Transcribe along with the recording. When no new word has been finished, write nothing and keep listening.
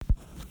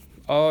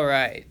All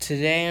right,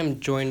 today I'm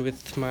joined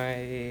with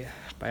my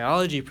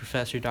biology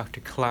professor,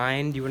 Dr.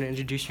 Kline. Do you want to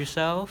introduce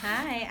yourself?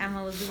 Hi, I'm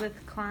Elizabeth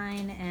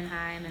Kline, and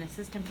I'm an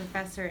assistant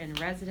professor in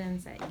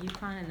residence at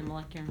UConn in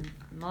the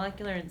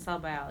molecular and cell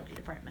biology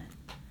department.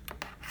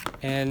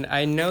 And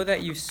I know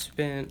that you've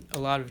spent a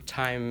lot of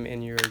time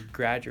in your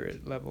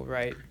graduate level,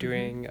 right,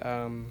 doing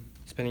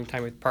spending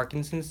time with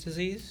Parkinson's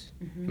disease.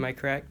 Am I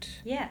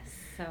correct? Yes,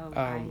 so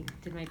I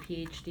did my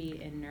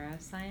PhD in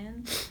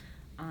neuroscience,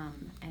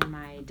 and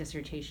my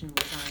dissertation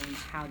was on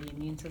how the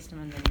immune system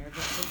and the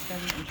nervous system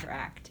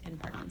interact in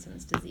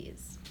Parkinson's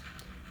disease.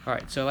 All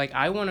right, so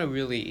I want to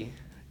really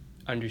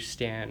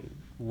understand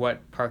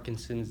what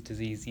Parkinson's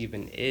disease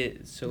even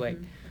is. So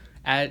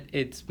at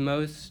its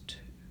most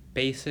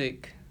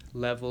basic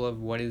level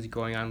of what is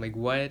going on,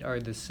 what are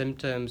the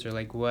symptoms or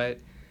what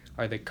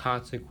are the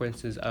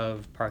consequences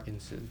of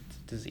Parkinson's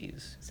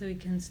disease? So we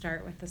can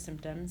start with the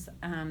symptoms.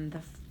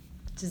 The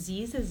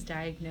disease is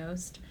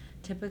diagnosed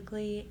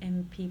typically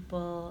in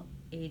people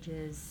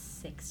ages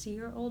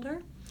 60 or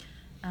older,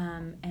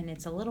 and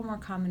it's a little more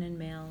common in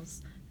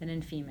males than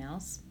in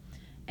females.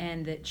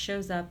 And it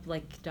shows up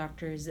like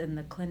doctors in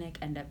the clinic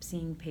end up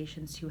seeing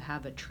patients who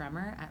have a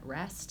tremor at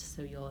rest.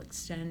 So you'll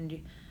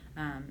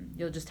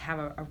just have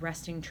a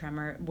resting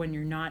tremor when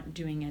you're not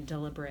doing a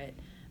deliberate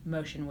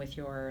motion with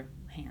your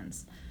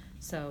hands.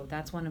 So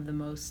that's one of the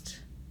most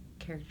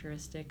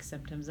characteristic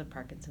symptoms of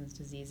Parkinson's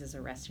disease is a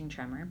resting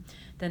tremor.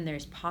 Then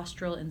there's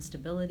postural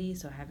instability,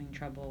 so having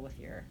trouble with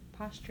your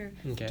posture.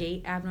 Okay.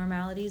 Gait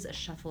abnormalities, a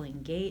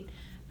shuffling gait,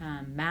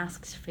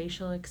 masked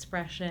facial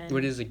expression.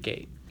 What is a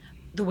gait?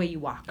 The way you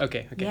walk.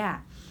 Okay.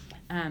 Yeah.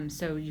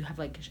 So you have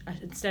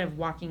instead of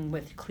walking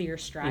with clear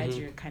strides,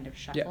 you're kind of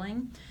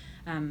shuffling.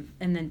 Yeah.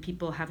 And then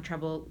people have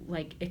trouble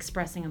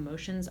expressing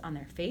emotions on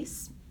their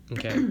face.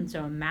 Okay.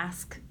 So a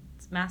masked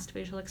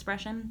facial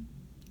expression,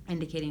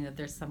 indicating that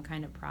there's some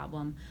kind of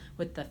problem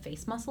with the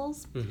face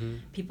muscles.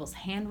 People's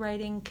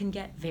handwriting can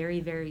get very,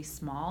 very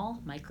small,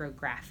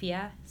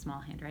 micrographia, small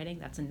handwriting.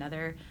 That's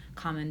another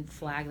common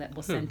flag that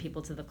will send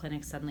people to the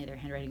clinic. Suddenly their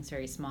handwriting's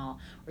very small,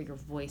 or your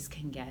voice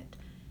can get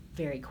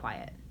very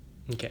quiet.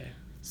 Okay.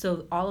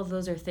 So all of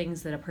those are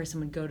things that a person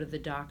would go to the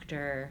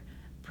doctor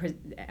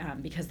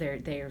because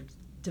they're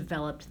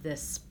developed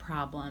this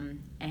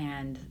problem,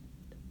 and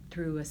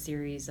through a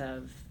series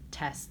of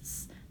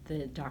tests,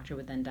 the doctor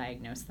would then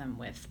diagnose them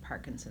with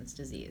Parkinson's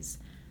disease.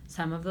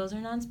 Some of those are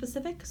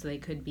nonspecific, so they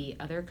could be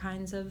other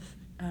kinds of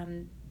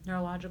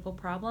neurological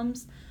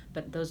problems,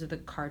 but those are the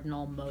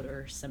cardinal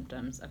motor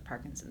symptoms of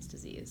Parkinson's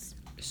disease.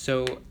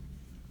 So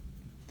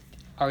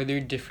are there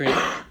different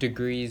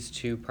degrees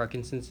to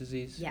Parkinson's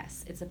disease?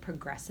 Yes, it's a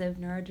progressive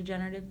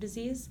neurodegenerative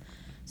disease.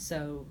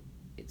 So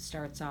it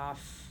starts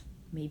off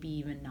maybe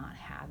even not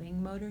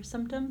having motor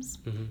symptoms,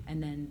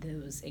 and then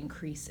those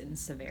increase in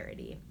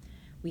severity.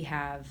 We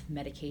have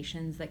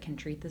medications that can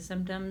treat the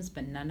symptoms,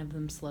 but none of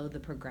them slow the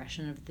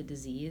progression of the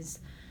disease.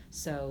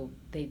 So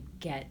they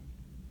get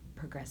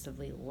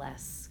progressively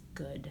less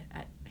good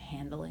at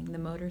handling the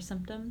motor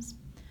symptoms.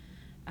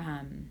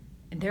 And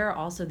there are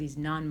also these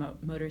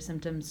non-motor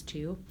symptoms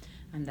too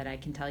that I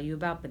can tell you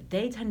about, but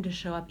they tend to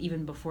show up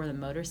even before the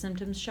motor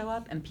symptoms show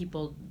up, and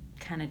people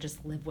kind of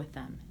just live with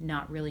them,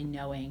 not really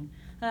knowing,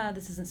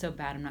 this isn't so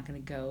bad, I'm not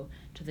going to go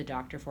to the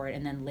doctor for it.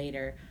 And then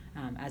later,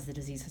 as the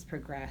disease has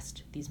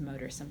progressed, these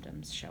motor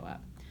symptoms show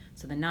up.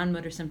 So the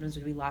non-motor symptoms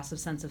would be loss of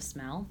sense of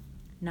smell,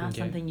 not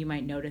something you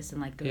might notice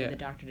and go to the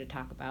doctor to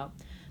talk about.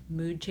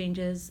 Mood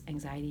changes,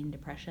 anxiety and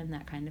depression,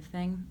 that kind of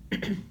thing.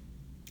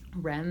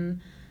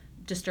 REM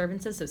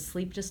disturbances, so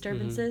sleep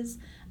disturbances.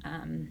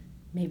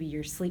 Maybe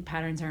your sleep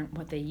patterns aren't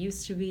what they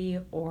used to be,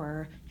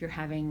 or you're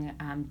having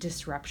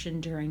disruption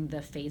during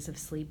the phase of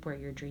sleep where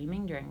you're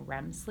dreaming, during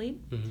REM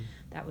sleep.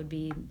 That would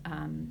be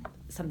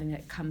something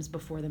that comes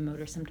before the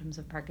motor symptoms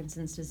of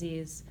Parkinson's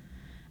disease.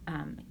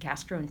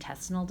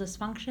 Gastrointestinal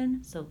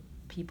dysfunction, so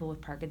people with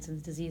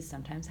Parkinson's disease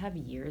sometimes have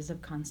years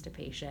of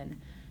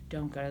constipation,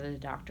 don't go to the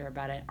doctor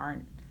about it,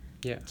 aren't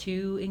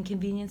too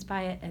inconvenienced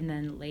by it, and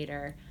then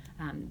later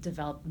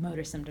develop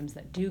motor symptoms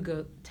that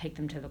do take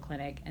them to the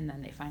clinic, and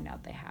then they find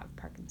out they have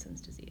Parkinson's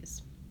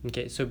disease.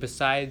 Okay, so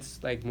besides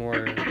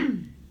more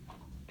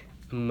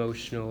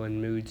emotional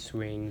and mood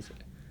swings,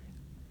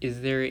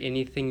 is there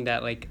anything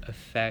that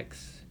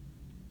affects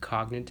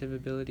cognitive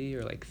ability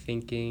or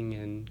thinking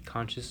and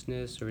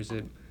consciousness, or is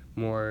it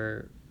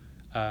more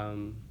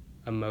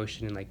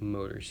emotion and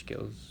motor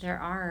skills? There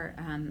are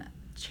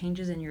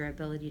changes in your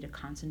ability to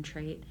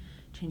concentrate,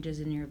 changes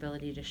in your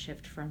ability to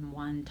shift from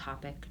one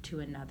topic to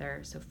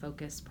another, so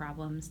focus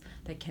problems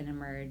that can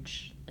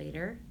emerge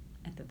later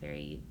at the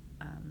very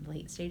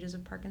late stages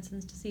of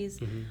Parkinson's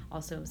disease.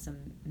 Also some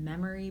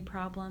memory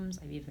problems.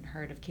 I've even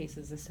heard of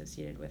cases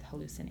associated with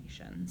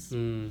hallucinations.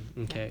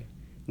 Okay.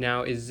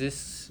 Now, is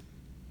this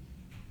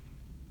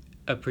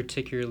a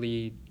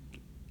particularly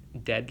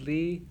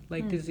deadly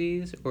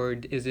disease, or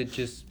is it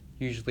just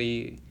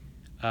usually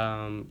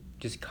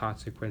just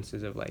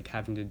consequences of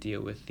having to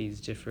deal with these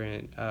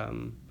different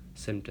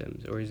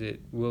symptoms, or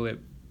will it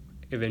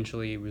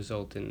eventually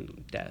result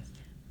in death?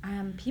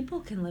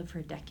 People can live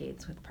for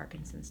decades with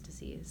Parkinson's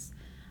disease.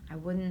 I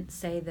wouldn't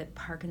say that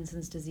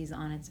Parkinson's disease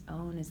on its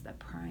own is the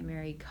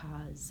primary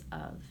cause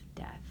of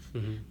death,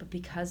 but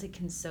because it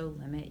can so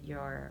limit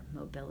your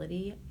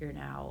mobility, you're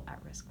now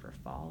at risk for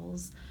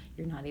falls.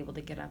 You're not able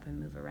to get up and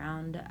move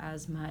around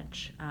as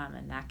much,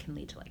 and that can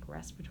lead to like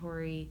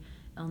respiratory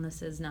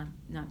illnesses, not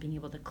being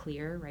able to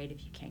clear, right?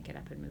 If you can't get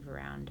up and move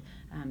around,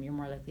 you're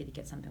more likely to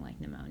get something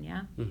like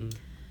pneumonia.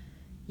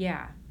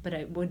 Yeah, but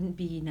it wouldn't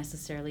be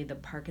necessarily the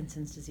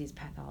Parkinson's disease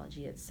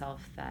pathology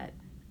itself that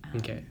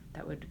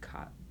would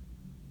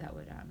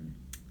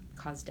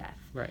cause death.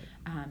 Right.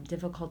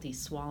 Difficulty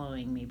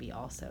swallowing maybe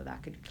also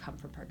that could come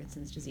from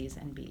Parkinson's disease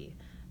and be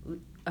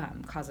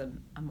cause a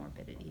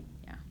morbidity.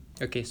 Yeah.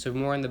 Okay, so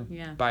more on the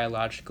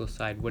biological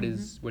side,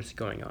 what's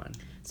going on?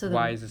 So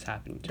why is this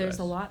happening to us? There's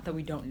a lot that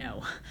we don't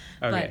know.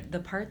 Okay. But the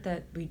part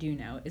that we do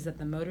know is that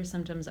the motor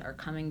symptoms are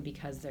coming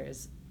because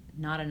there's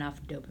not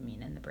enough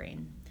dopamine in the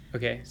brain.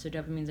 Okay. So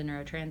dopamine's a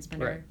neurotransmitter.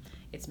 Right.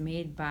 It's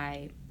made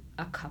by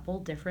a couple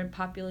different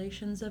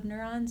populations of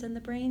neurons in the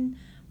brain.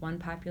 One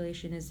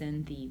population is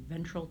in the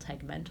ventral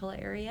tegmental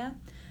area.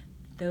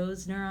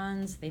 Those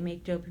neurons, they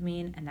make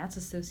dopamine, and that's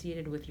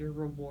associated with your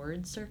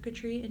reward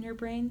circuitry in your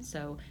brain.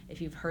 So if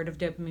you've heard of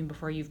dopamine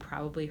before, you've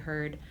probably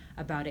heard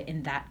about it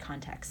in that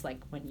context, like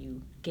when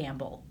you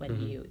gamble,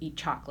 when you eat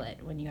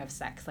chocolate, when you have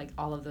sex, like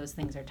all of those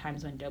things are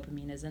times when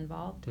dopamine is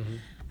involved.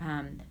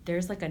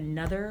 There's like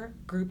another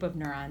group of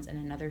neurons and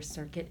another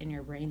circuit in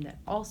your brain that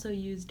also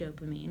use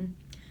dopamine,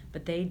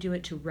 but they do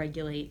it to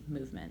regulate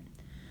movement.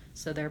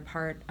 So they're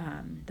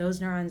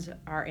those neurons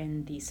are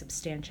in the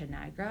substantia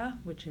nigra,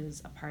 which is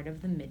a part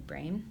of the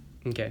midbrain.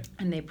 Okay.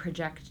 And they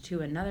project to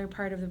another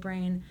part of the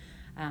brain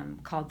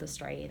called the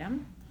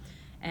striatum.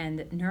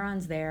 And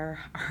neurons there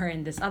are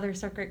in this other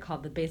circuit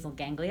called the basal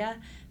ganglia.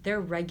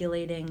 They're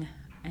regulating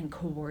and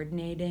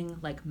coordinating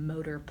like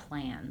motor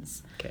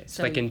plans. Okay,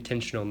 so like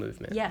intentional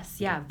movement.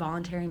 Yes,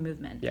 voluntary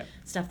movement. Yeah.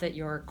 Stuff that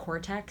your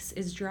cortex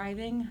is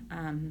driving.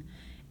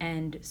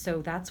 And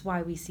so that's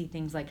why we see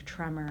things like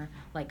tremor,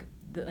 like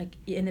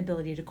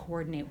inability to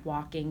coordinate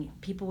walking.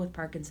 People with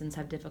Parkinson's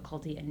have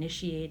difficulty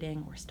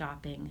initiating or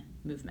stopping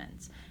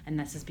movements. And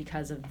this is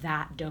because of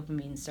that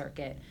dopamine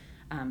circuit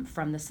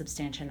from the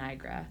substantia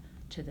nigra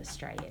to the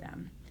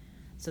striatum.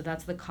 So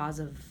that's the cause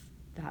of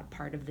that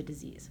part of the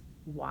disease.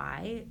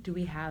 Why do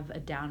we have a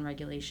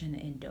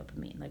downregulation in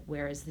dopamine? Like,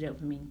 where is the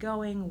dopamine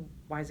going?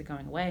 Why is it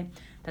going away?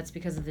 That's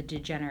because of the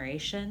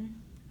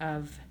degeneration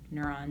of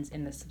neurons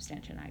in the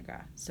substantia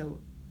nigra. So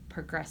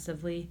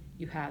progressively,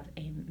 you have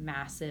a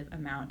massive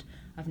amount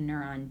of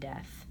neuron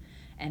death,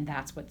 and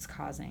that's what's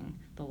causing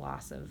the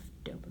loss of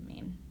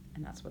dopamine,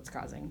 and that's what's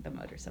causing the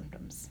motor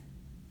symptoms.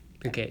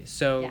 Okay,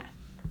 so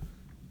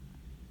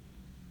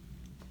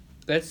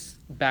let's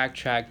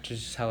backtrack to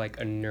just how like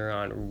a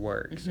neuron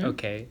works.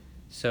 Okay,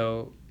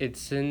 so it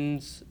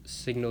sends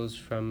signals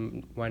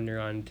from one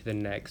neuron to the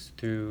next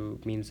through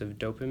means of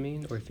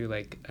dopamine or through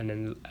like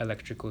an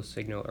electrical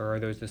signal, or are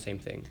those the same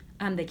thing?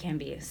 They can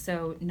be.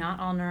 So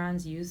not all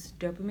neurons use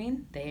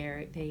dopamine.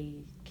 They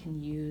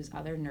can use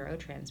other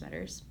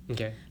neurotransmitters.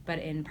 Okay. But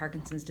in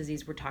Parkinson's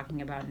disease, we're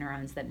talking about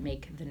neurons that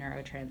make the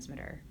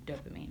neurotransmitter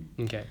dopamine.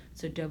 Okay.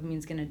 So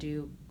dopamine's going to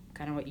do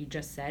kind of what you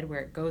just said, where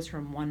it goes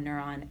from one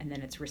neuron and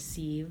then it's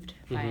received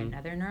by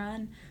another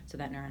neuron. So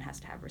that neuron has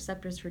to have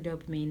receptors for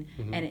dopamine.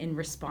 And in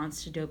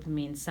response to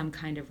dopamine, some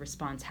kind of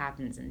response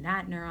happens in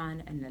that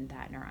neuron, and then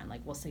that neuron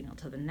like will signal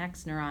to the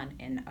next neuron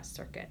in a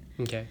circuit.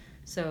 Okay.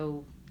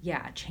 So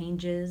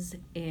changes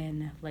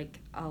in like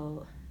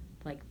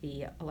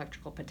the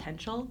electrical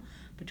potential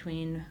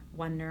between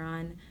one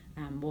neuron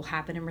will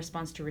happen in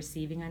response to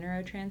receiving a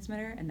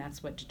neurotransmitter, and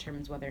that's what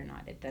determines whether or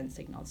not it then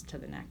signals to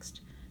the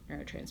next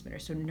neurotransmitter.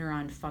 So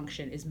neuron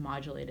function is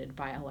modulated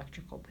by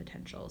electrical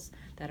potentials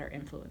that are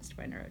influenced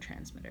by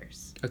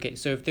neurotransmitters. Okay,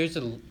 so if there's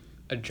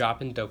a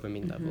drop in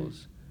dopamine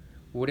levels,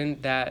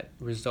 wouldn't that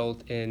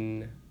result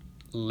in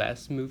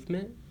less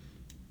movement?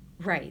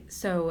 Right.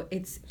 So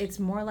it's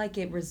more like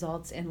it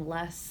results in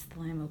less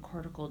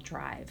thalamocortical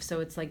drive. So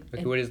it's like...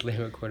 Okay, what is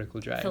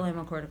thalamocortical drive?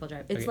 Thalamocortical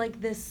drive. It's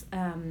like this...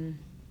 how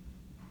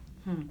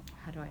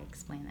do I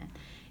explain it?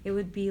 It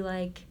would be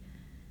like...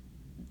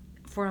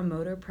 For a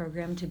motor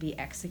program to be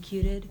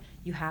executed,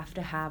 you have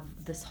to have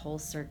this whole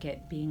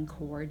circuit being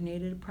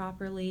coordinated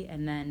properly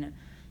and then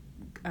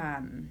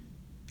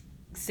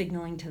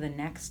signaling to the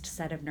next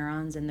set of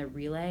neurons in the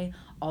relay,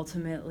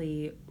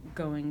 ultimately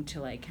going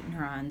to like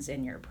neurons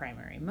in your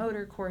primary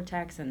motor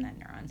cortex and then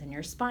neurons in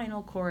your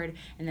spinal cord,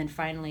 and then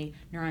finally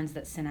neurons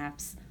that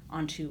synapse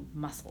onto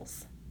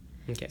muscles.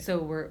 Okay.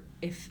 So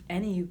if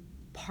any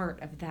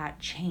part of that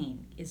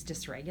chain is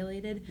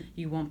dysregulated,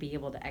 you won't be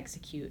able to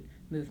execute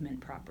movement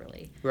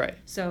properly. Right.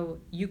 So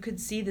you could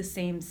see the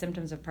same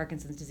symptoms of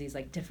Parkinson's disease,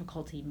 like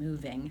difficulty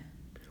moving.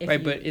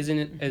 But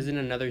isn't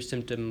another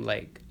symptom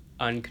like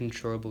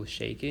uncontrollable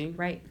shaking?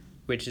 Right.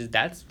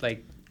 That's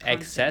like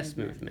excess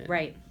movement.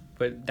 Right.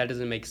 But that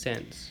doesn't make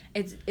sense.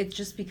 It's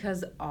just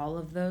because all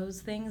of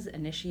those things,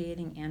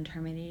 initiating and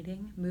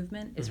terminating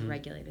movement, is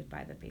regulated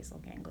by the basal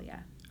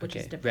ganglia. which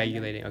is dependent.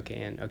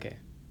 Regulating.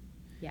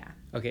 Yeah.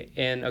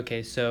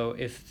 So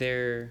if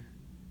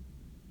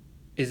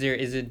is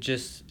it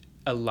just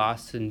a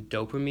loss in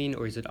dopamine,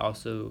 or is it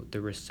also the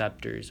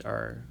receptors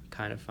are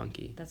kind of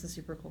funky? That's a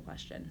super cool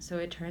question. So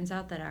it turns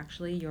out that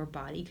actually your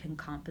body can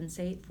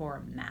compensate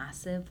for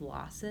massive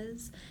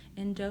losses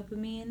in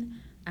dopamine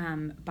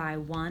by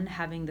one,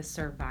 having the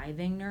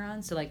surviving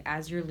neurons. So like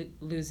as you're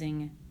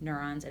losing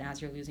neurons and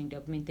as you're losing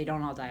dopamine, they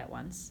don't all die at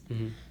once.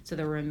 Mm-hmm. So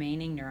the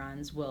remaining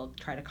neurons will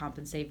try to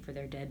compensate for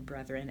their dead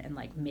brethren and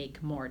like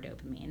make more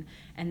dopamine.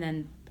 And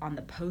then on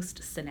the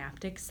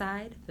postsynaptic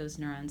side, those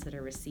neurons that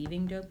are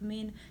receiving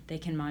dopamine, they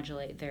can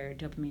modulate their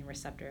dopamine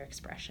receptor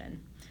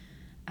expression.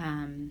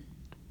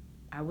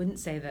 I wouldn't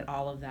say that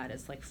all of that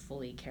is like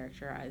fully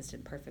characterized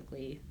and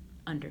perfectly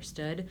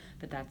understood,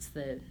 but that's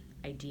the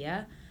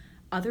idea.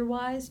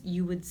 Otherwise,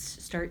 you would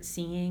start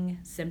seeing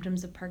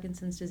symptoms of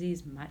Parkinson's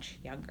disease much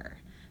younger.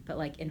 But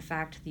like, in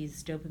fact,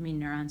 these dopamine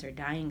neurons are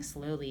dying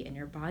slowly and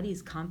your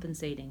body's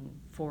compensating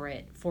for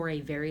it for a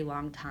very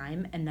long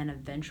time. And then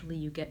eventually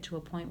you get to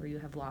a point where you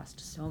have lost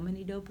so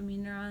many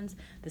dopamine neurons,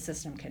 the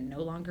system can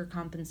no longer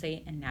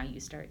compensate, and now you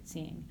start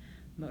seeing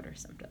motor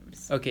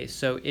symptoms. Okay,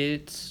 so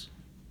it's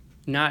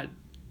not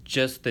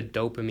just the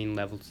dopamine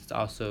levels, it's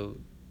also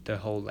the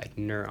whole like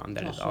neuron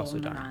that is also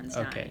dying.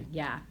 Okay.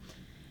 Yeah.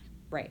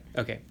 Right.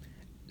 Okay.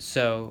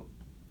 So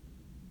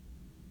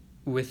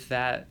with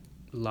that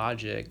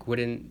logic,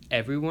 wouldn't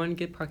everyone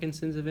get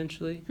Parkinson's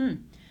eventually?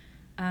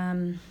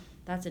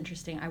 That's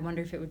interesting. I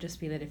wonder if it would just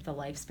be that if the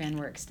lifespan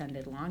were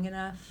extended long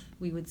enough,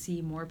 we would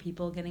see more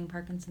people getting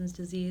Parkinson's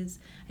disease.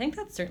 I think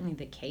that's certainly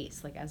the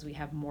case. Like as we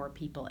have more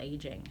people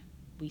aging,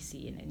 we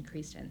see an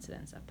increased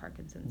incidence of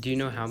Parkinson's disease. Do you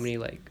know how many,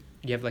 like,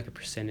 do you have like a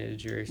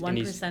percentage or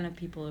 1% of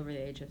people over the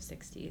age of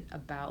 60,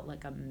 about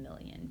like 1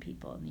 million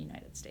people in the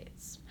United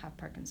States have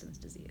Parkinson's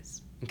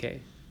disease.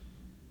 Okay.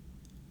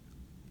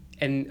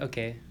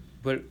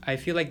 But I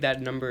feel like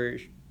that number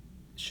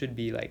should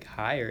be like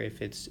higher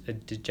if it's a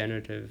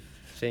degenerative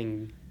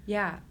thing.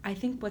 Yeah, I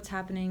think what's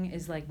happening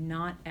is like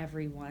not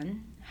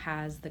everyone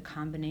has the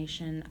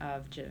combination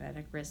of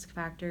genetic risk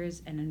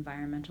factors and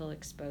environmental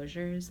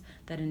exposures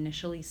that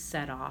initially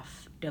set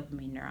off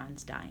dopamine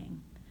neurons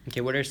dying.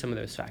 Okay, what are some of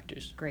those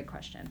factors? Great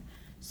question.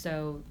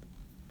 So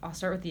I'll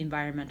start with the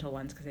environmental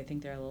ones because I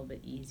think they're a little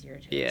bit easier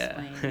to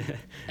explain.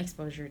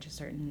 Exposure to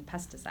certain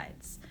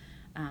pesticides,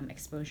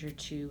 exposure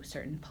to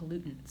certain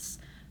pollutants,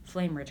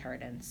 flame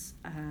retardants.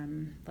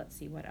 Let's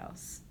see what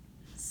else.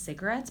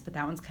 Cigarettes, but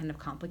that one's kind of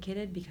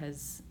complicated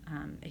because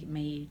it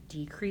may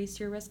decrease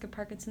your risk of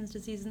Parkinson's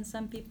disease in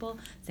some people.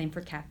 Same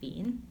for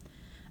caffeine,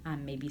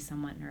 maybe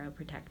somewhat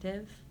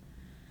neuroprotective.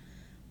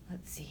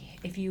 Let's see.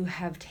 If you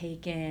have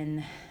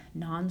taken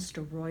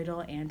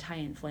non-steroidal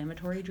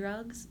anti-inflammatory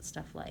drugs,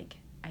 stuff like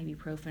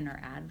ibuprofen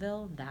or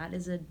Advil, that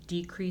is a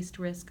decreased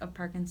risk of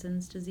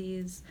Parkinson's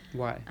disease.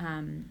 Why?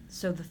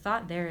 So the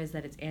thought there is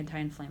that it's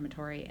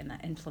anti-inflammatory and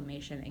that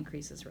inflammation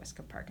increases risk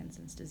of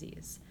Parkinson's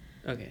disease.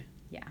 Okay.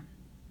 Yeah.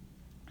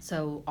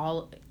 So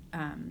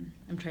I'm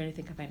trying to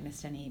think if I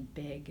missed any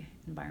big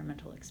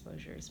environmental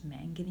exposures.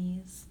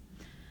 Manganese.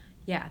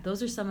 Yeah,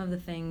 those are some of the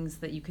things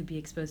that you could be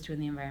exposed to in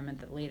the environment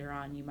that later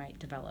on you might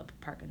develop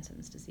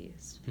Parkinson's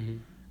disease. Mm-hmm.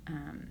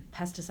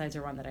 Pesticides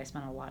are one that I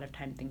spent a lot of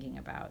time thinking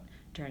about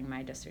during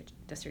my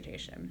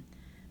dissertation.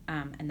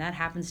 And that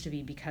happens to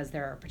be because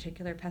there are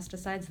particular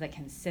pesticides that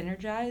can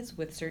synergize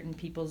with certain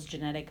people's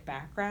genetic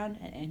background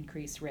and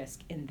increase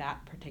risk in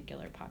that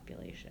particular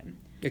population.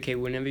 Okay,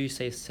 whenever you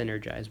say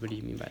synergize, what do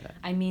you mean by that?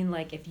 I mean,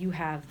 like, if you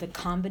have the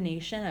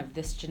combination of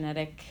this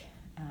genetic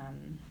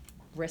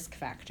risk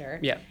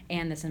factor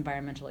and this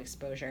environmental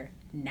exposure,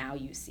 now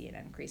you see an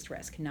increased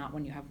risk, not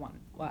when you have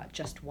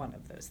just one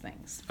of those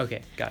things.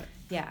 Okay, got it.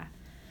 Yeah.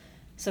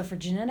 So for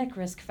genetic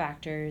risk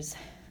factors,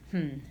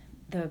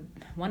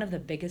 one of the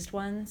biggest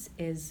ones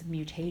is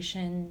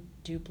mutation,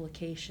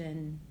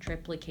 duplication,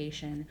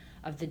 triplication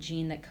of the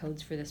gene that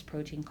codes for this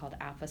protein called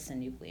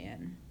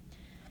alpha-synuclein.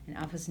 And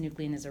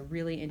alpha-synuclein is a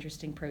really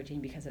interesting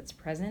protein because it's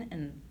present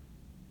in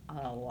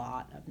a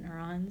lot of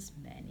neurons,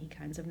 many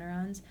kinds of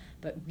neurons,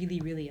 but really,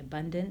 really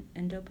abundant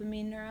in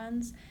dopamine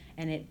neurons,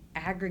 and it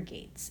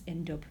aggregates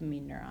in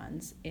dopamine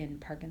neurons in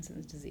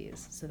Parkinson's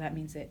disease. So that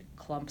means it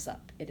clumps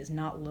up. It is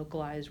not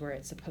localized where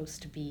it's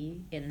supposed to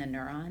be in the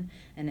neuron,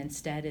 and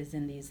instead is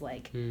in these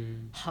like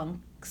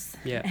hunks.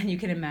 Yeah. And you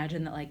can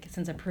imagine that, like,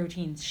 since a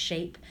protein's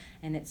shape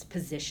and its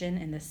position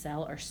in the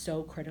cell are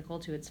so critical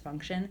to its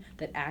function,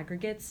 that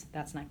aggregates,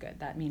 that's not good.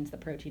 That means the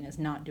protein is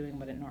not doing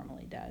what it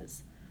normally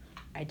does.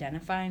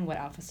 Identifying what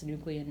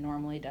alpha-synuclein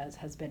normally does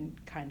has been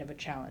kind of a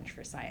challenge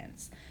for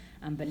science.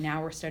 But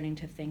now we're starting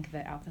to think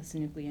that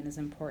alpha-synuclein is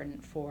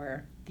important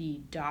for the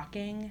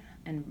docking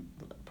and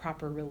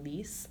proper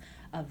release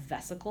of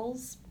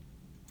vesicles.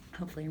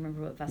 Hopefully you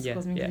remember what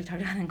vesicles mean, because we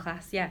talked about it in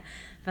class. Yeah,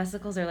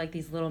 vesicles are like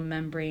these little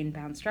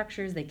membrane-bound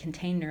structures. They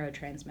contain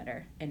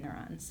neurotransmitter in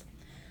neurons.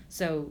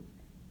 So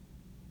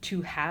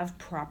to have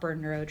proper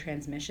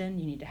neurotransmission,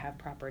 you need to have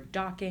proper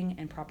docking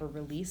and proper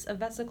release of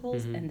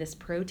vesicles, and this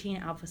protein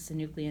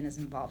alpha-synuclein is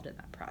involved in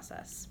that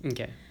process.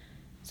 Okay.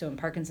 So in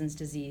Parkinson's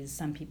disease,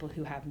 some people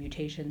who have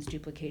mutations,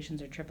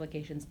 duplications, or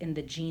triplications in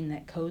the gene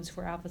that codes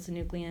for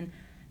alpha-synuclein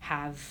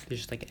have...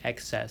 There's just like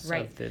excess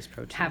of this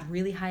protein. Have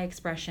really high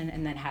expression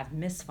and then have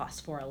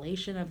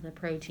misphosphorylation of the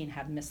protein,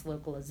 have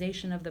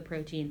mislocalization of the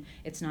protein.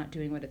 It's not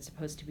doing what it's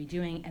supposed to be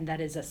doing, and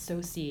that is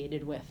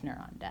associated with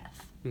neuron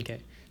death.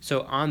 Okay.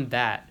 So on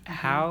that,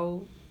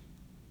 how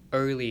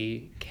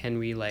early can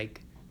we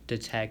like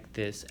detect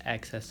this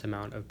excess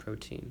amount of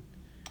protein?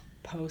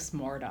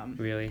 Post-mortem.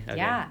 Really? Okay.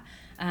 Yeah.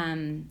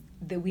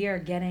 We are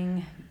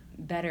getting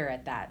better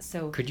at that.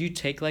 So could you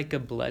take like a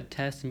blood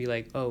test and be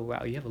like, oh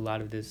wow, you have a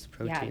lot of this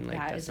protein? Yeah,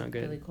 like that's not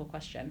good. That is a really cool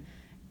question.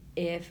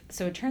 It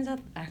turns out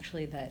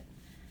actually that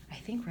I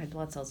think red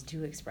blood cells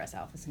do express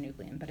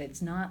alpha-synuclein, but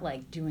it's not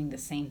like doing the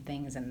same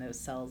things in those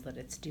cells that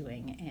it's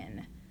doing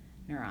in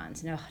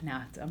neurons. No,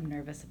 now I'm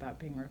nervous about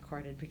being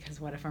recorded because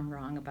what if I'm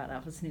wrong about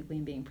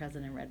alpha-synuclein being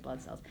present in red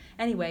blood cells?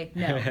 Anyway,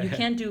 no,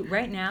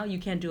 right now you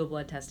can't do a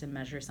blood test and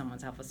measure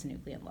someone's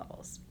alpha-synuclein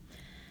levels.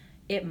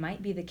 It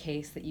might be the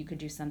case that you could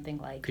do something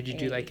like... Could you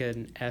do like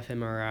an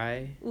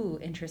fMRI? Ooh,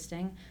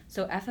 interesting.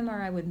 So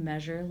fMRI would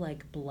measure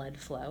like blood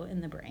flow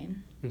in the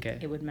brain. Okay.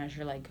 It would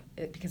measure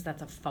because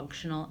that's a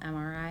functional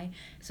MRI.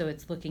 So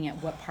it's looking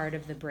at what part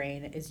of the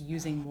brain is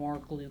using more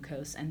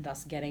glucose and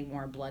thus getting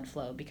more blood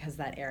flow because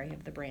that area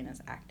of the brain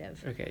is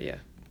active. Okay, yeah.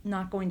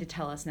 Not going to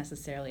tell us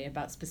necessarily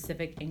about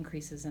specific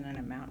increases in an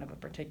amount of a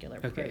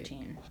particular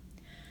protein.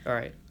 All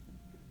right.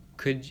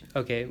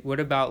 What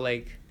about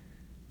like...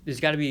 There's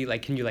got to be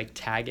like, can you like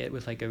tag it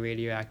with like a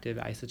radioactive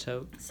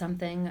isotope?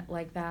 Something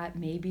like that.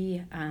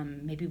 Maybe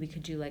we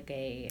could do like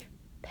a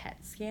PET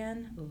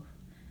scan. Ooh.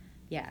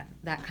 Yeah,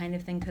 that kind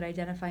of thing could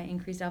identify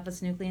increased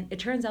alpha-synuclein. It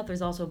turns out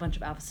there's also a bunch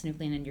of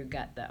alpha-synuclein in your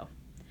gut though.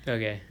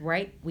 Okay.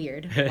 Right?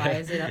 Weird.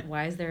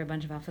 Why is there a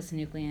bunch of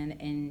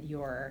alpha-synuclein in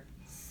your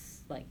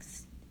like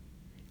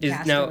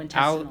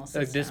gastrointestinal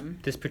system?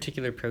 This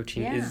particular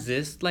protein, is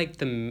this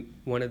like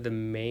one of the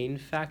main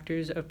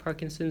factors of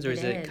Parkinson's, or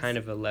is it kind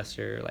of a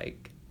lesser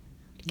like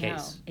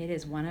case? No, it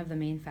is one of the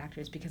main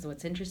factors because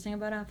what's interesting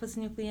about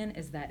alpha-synuclein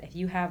is that if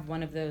you have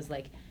one of those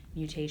like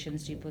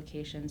mutations,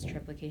 duplications,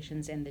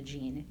 triplications in the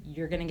gene,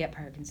 you're going to get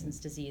Parkinson's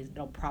disease.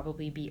 It'll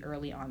probably be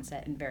early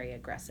onset and very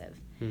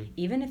aggressive.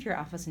 Even if your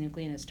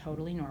alpha-synuclein is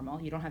totally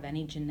normal, you don't have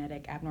any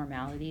genetic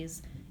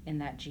abnormalities in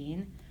that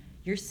gene,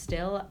 you're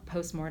still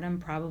post-mortem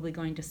probably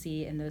going to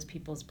see in those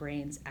people's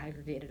brains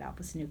aggregated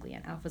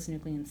alpha-synuclein.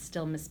 Alpha-synuclein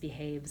still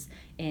misbehaves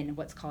in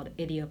what's called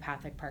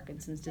idiopathic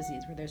Parkinson's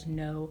disease, where there's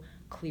no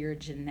clear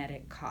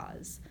genetic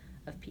cause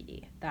of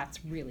PD.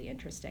 That's really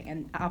interesting.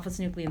 And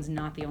alpha-synuclein is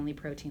not the only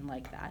protein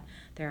like that.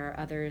 There are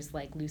others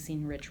like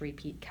leucine-rich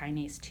repeat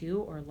kinase 2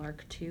 or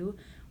LRRK2,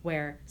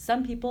 where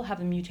some people have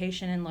a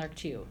mutation in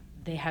LRRK2.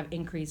 They have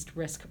increased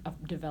risk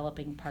of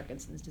developing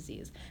Parkinson's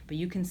disease. But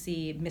you can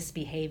see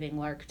misbehaving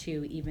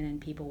LRRK2 even in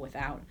people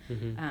without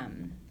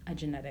a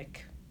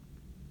genetic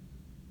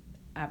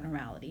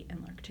abnormality in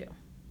LRRK2.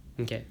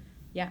 Okay.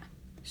 Yeah.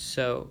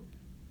 So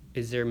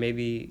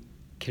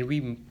can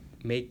we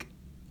make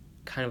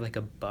kind of like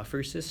a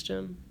buffer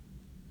system?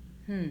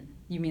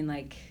 You mean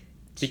like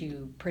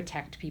to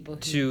protect people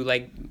who... To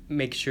like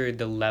make sure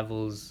the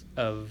levels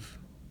of...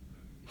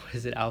 What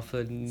is it?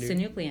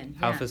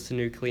 Synuclein.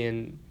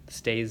 Alpha-synuclein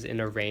stays in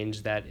a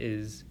range that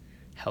is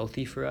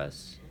healthy for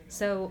us.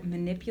 So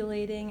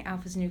manipulating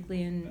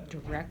alpha-synuclein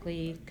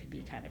directly could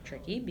be kind of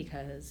tricky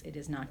because it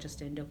is not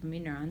just in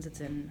dopamine neurons, it's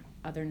in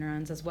other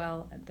neurons as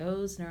well. And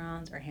those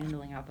neurons are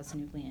handling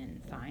alpha-synuclein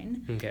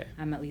fine,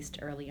 at least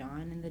early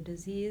on in the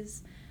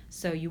disease.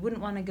 So you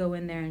wouldn't want to go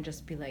in there and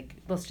just be like,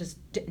 let's just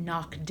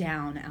knock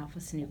down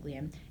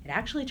alpha-synuclein. It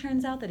actually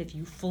turns out that if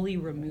you fully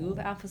remove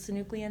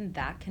alpha-synuclein,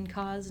 that can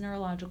cause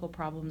neurological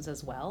problems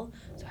as well.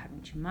 So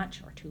having too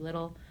much or too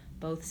little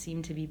both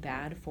seem to be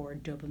bad for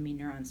dopamine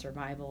neuron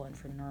survival and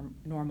for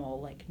normal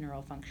like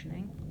neural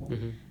functioning.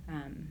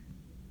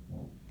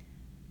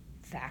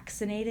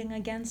 Vaccinating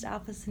against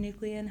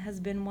alpha-synuclein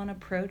has been one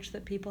approach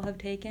that people have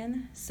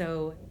taken.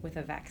 So with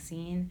a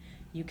vaccine,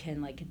 you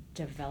can like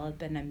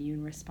develop an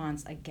immune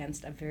response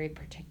against a very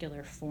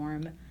particular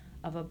form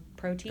of a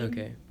protein.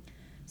 Okay.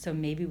 So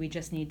maybe we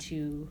just need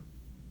to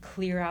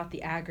clear out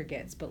the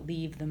aggregates, but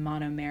leave the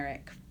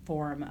monomeric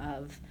form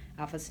of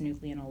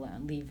alpha-synuclein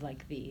alone. Leave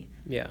like the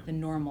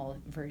normal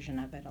version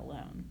of it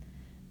alone.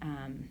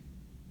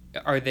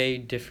 Are they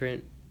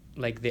different?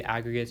 Like the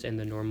aggregates and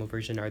the normal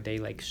version, are they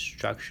like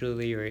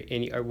structurally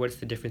or what's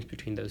the difference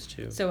between those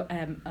two? So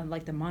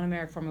like the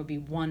monomeric form would be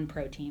one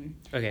protein.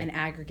 Okay. An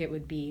aggregate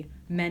would be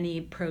many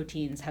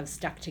proteins have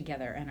stuck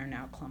together and are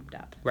now clumped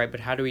up. Right,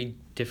 but how do we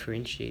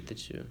differentiate the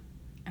two?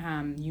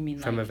 You mean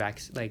from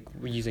like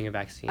using a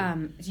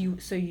vaccine?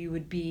 You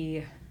would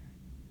be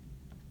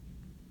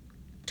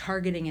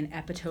targeting an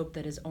epitope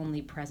that is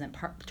only present,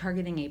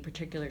 targeting a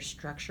particular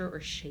structure or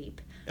shape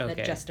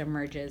that just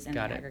emerges in the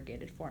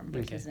aggregated form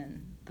versus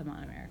in the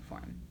monomeric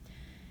form.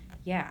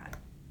 Yeah,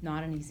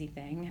 not an easy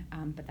thing,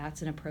 but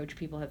that's an approach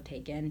people have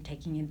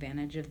taking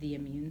advantage of the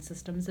immune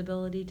system's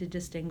ability to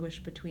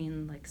distinguish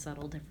between like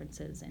subtle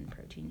differences in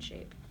protein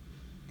shape.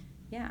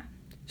 Yeah.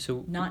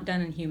 So not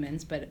done in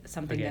humans, but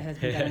something okay. that has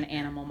been done in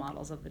animal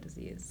models of the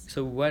disease.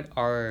 So what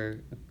are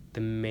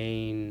the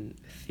main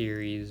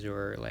theories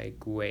or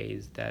like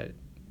ways that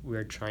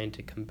we're trying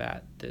to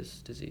combat this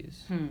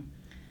disease?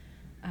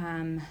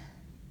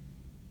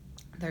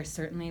 There's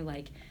certainly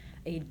like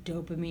a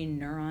dopamine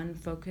neuron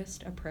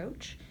focused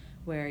approach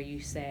where you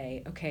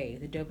say, okay,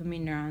 the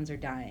dopamine neurons are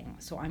dying,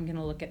 so I'm going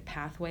to look at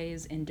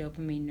pathways in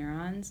dopamine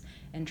neurons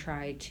and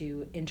try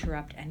to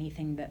interrupt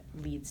anything that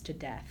leads to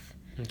death.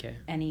 Okay.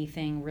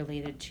 Anything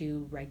related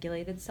to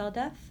regulated cell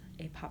death,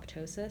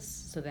 apoptosis,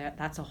 so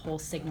that's a whole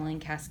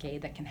signaling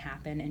cascade that can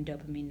happen in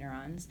dopamine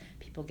neurons.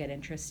 People get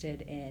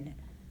interested in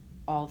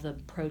all the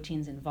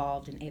proteins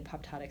involved in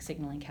apoptotic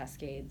signaling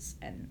cascades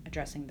and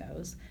addressing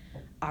those.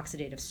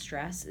 Oxidative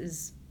stress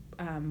is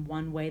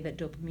one way that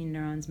dopamine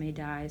neurons may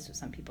die. So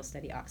some people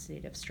study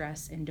oxidative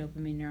stress in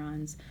dopamine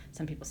neurons.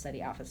 Some people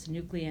study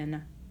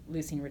alpha-synuclein,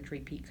 leucine-rich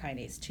repeat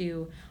kinase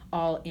 2,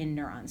 all in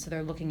neurons. So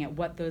they're looking at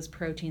what those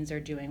proteins are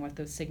doing, what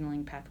those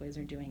signaling pathways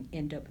are doing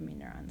in dopamine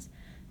neurons.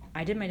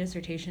 I did my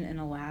dissertation in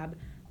a lab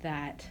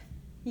that,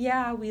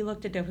 yeah, we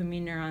looked at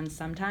dopamine neurons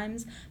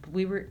sometimes, but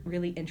we were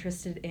really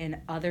interested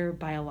in other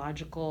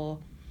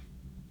biological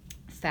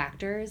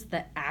factors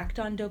that act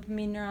on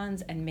dopamine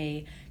neurons and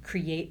may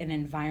create an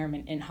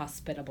environment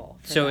inhospitable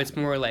for So them. it's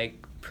more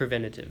like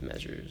preventative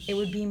measures. It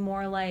would be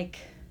more like,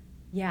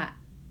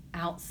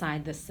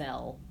 outside the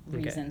cell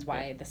reasons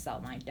why the cell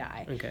might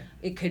die. Okay.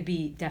 It could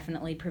be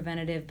definitely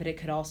preventative, but it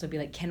could also be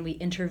like, can we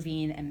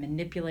intervene and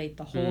manipulate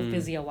the whole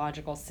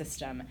physiological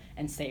system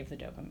and save the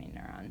dopamine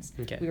neurons?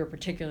 Okay. We were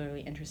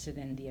particularly interested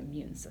in the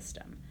immune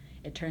system.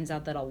 It turns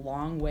out that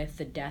along with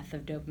the death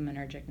of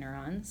dopaminergic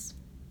neurons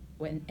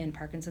in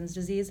Parkinson's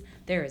disease,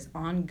 there is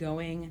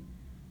ongoing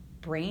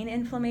brain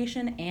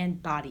inflammation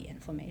and body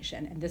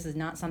inflammation, and this is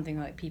not something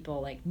that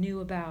people knew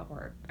about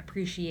or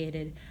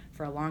appreciated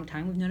for a long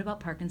time. We've known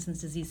about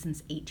Parkinson's disease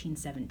since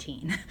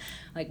 1817.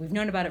 We've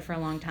known about it for a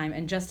long time,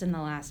 and just in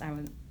the last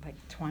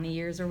 20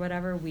 years or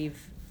whatever,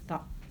 we've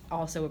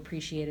also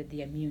appreciated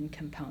the immune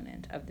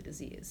component of the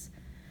disease.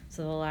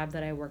 So the lab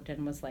that I worked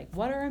in was like,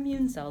 what are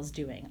immune cells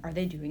doing? Are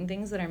they doing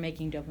things that are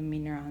making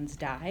dopamine neurons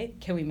die?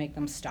 Can we make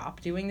them stop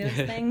doing those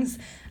things?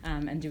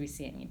 And do we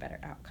see any better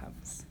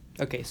outcomes?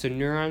 Okay, so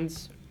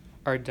neurons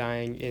are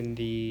dying in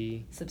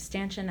the...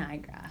 Substantia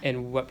nigra.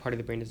 And what part of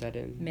the brain is that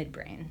in?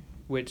 Midbrain.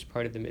 Which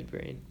part of the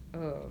midbrain?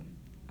 Oh,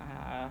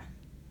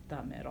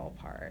 the middle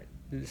part.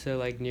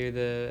 So near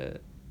the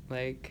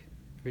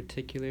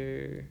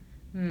reticular...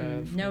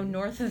 No,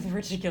 north of the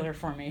reticular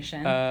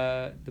formation.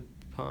 The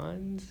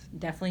pons?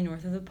 Definitely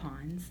north of the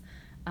pons.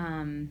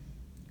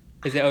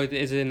 Is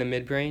it in the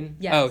midbrain?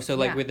 Yes. Oh, so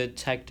where the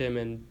tectum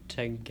and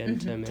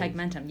tegumentum is.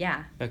 Tegmentum,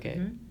 yeah. Okay.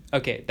 Mm-hmm.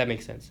 Okay, that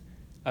makes sense.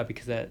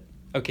 Because that...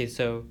 Okay,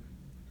 so...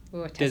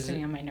 Ooh, testing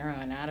me on my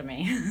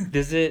neuroanatomy.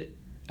 Does it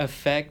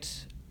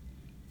affect...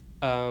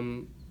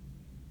 so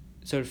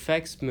it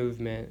affects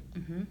movement.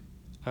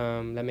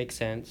 Mm-hmm. That makes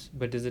sense.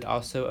 But does it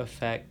also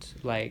affect,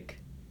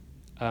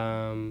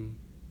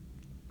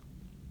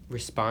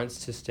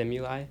 response to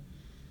stimuli?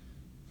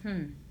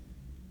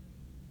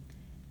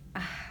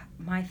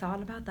 My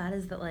thought about that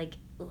is that,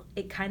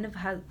 it kind of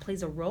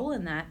plays a role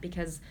in that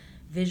because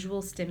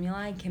visual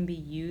stimuli can be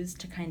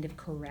used to kind of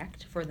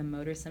correct for the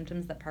motor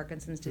symptoms that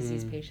Parkinson's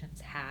disease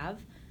patients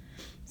have.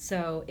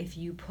 So if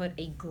you put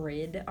a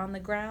grid on the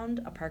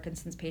ground, a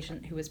Parkinson's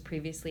patient who was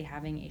previously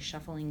having a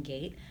shuffling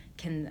gait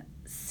can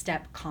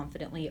step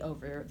confidently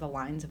over the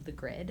lines of the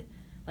grid,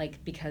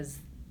 because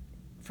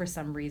for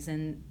some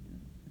reason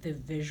the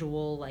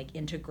visual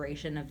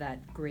integration of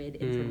that grid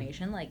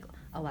information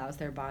allows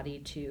their body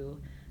to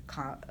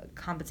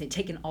compensate,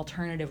 take an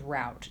alternative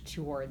route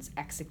towards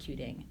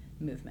executing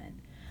movement.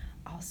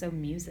 Also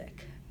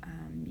music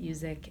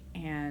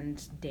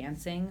and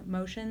dancing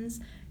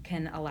motions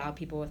can allow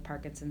people with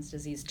Parkinson's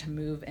disease to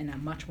move in a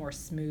much more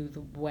smooth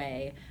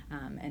way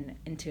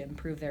and to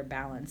improve their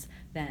balance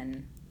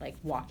than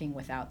walking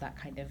without that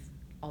kind of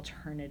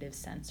alternative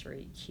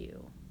sensory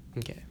cue.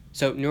 Okay,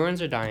 so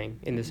neurons are dying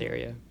in this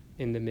area,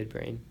 in the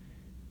midbrain.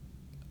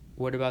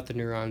 What about the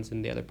neurons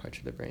in the other parts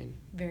of the brain?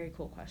 Very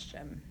cool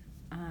question.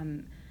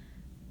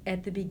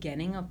 At the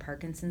beginning of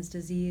Parkinson's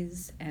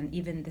disease, and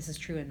even this is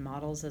true in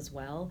models as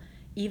well,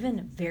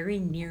 even very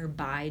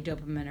nearby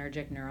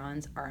dopaminergic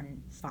neurons are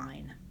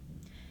fine.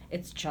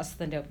 It's just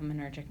the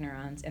dopaminergic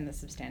neurons in the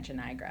substantia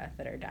nigra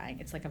that are dying.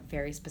 It's a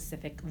very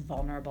specific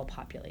vulnerable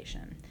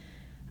population.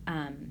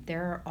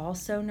 There are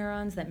also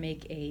neurons that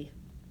make a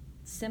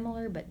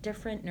similar but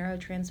different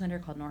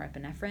neurotransmitter called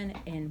norepinephrine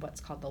in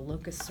what's called the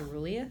locus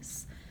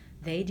ceruleus.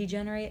 They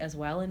degenerate as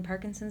well in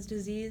Parkinson's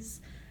disease.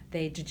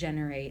 They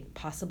degenerate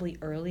possibly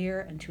earlier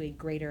and to a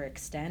greater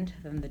extent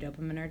than the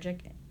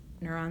dopaminergic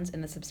neurons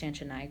in the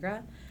substantia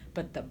nigra,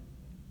 but the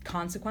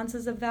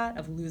consequences of that,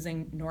 of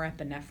losing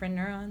norepinephrine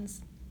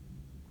neurons,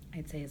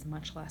 I'd say is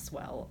much less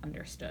well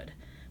understood.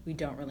 We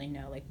don't really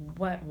know,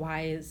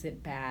 why is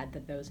it bad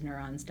that those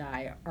neurons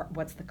die, or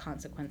what's the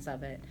consequence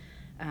of it?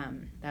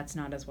 That's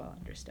not as well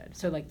understood.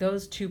 So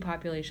those two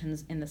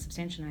populations in the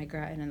substantia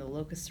nigra and in the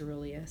locus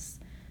ceruleus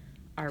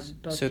are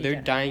both So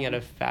they're dying at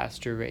degenerating. a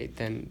faster rate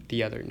than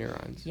the other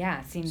neurons.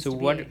 Yeah, it seems So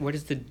to be. what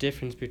is the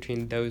difference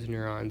between those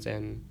neurons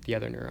and the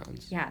other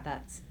neurons? Yeah,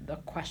 that's the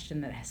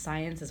question that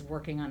science is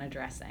working on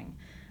addressing.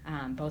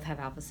 Both have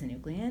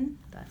alpha-synuclein.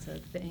 That's a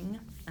thing.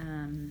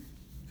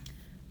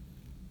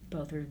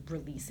 Both are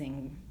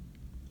releasing,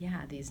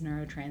 these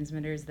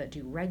neurotransmitters that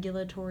do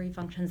regulatory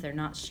functions. They're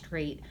not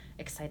straight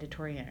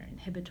excitatory or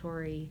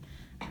inhibitory.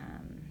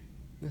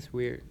 That's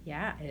weird.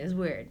 Yeah, it is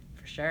weird,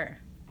 for sure.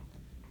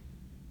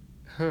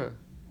 Huh.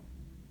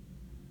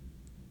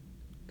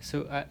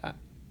 So I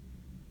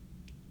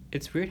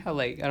it's weird how,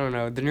 like, I don't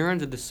know, the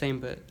neurons are the same,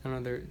 but I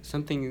don't know,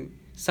 something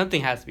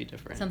has to be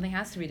different. Something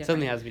has to be different.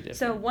 Something has to be different.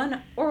 So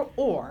one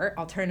or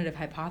alternative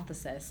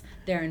hypothesis,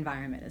 their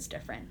environment is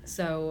different.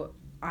 So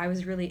I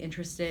was really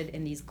interested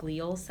in these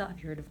glial cells. Have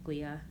you heard of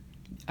glia?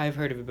 I've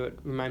heard of it, but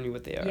remind me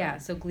what they are. Yeah,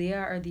 so glia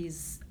are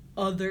these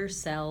other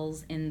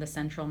cells in the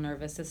central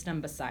nervous system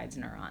besides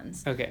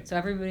neurons. Okay. So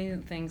everybody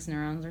thinks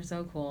neurons are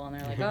so cool, and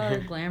they're like, oh,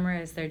 they're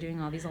glamorous. They're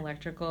doing all these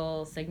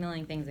electrical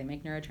signaling things. They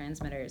make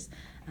neurotransmitters.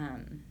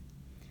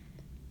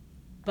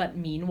 But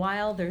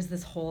meanwhile, there's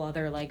this whole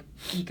other like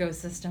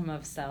ecosystem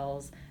of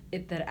cells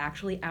that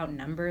actually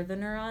outnumber the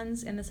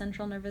neurons in the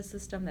central nervous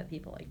system that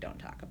people like don't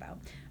talk about,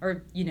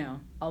 or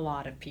a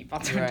lot of people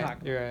don't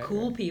talk about. Right,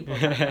 cool people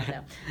talk about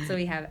them. So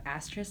we have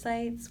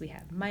astrocytes, we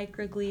have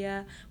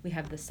microglia, we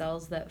have the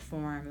cells that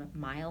form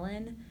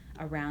myelin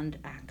around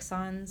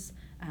axons.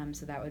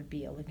 So that would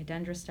be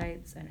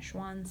oligodendrocytes and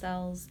Schwann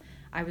cells.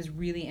 I was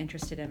really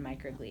interested in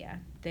microglia.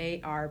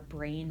 They are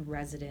brain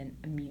resident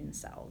immune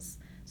cells.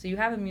 So you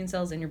have immune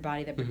cells in your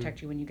body that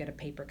protect you when you get a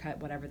paper cut,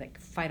 whatever, that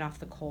fight off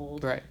the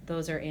cold. Right.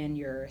 Those are in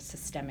your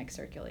systemic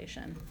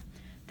circulation.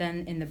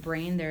 Then in the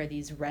brain, there are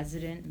these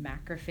resident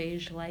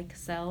macrophage-like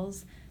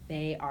cells.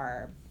 They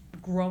are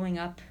growing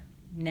up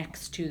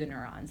next to the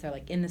neurons. They're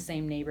like in the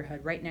same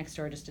neighborhood, right next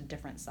door, just a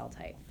different cell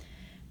type.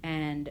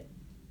 And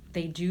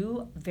they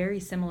do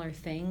very similar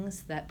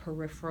things that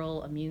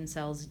peripheral immune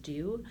cells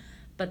do,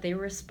 but they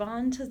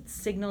respond to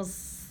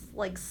signals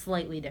like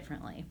slightly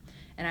differently.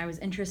 And I was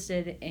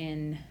interested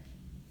in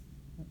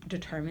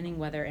determining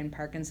whether in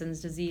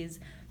Parkinson's disease,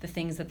 the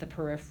things that the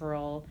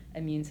peripheral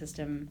immune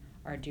system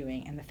are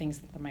doing and the things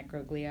that the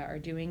microglia are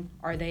doing,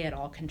 are they at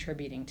all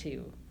contributing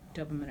to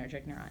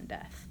dopaminergic neuron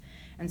death?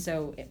 And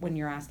so when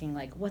you're asking,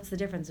 like, what's the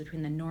difference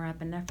between the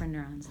norepinephrine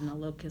neurons and the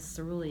locus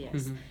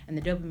ceruleus and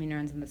the dopamine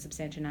neurons and the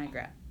substantia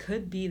nigra,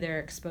 could be their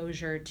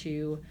exposure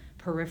to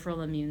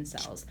peripheral immune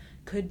cells,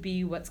 could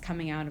be what's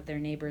coming out of their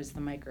neighbors, the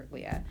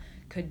microglia,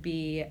 could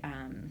be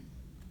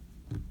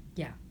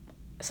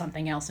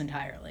something else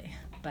entirely.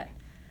 But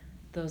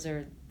those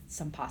are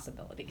some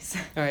possibilities.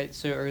 All right,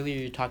 so earlier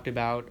you talked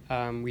about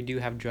we do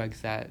have drugs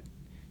that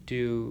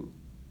do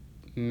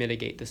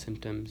mitigate the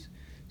symptoms.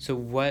 So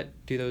what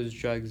do those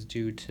drugs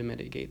do to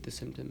mitigate the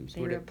symptoms?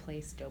 They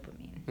replace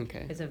dopamine.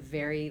 Okay. It's a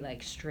very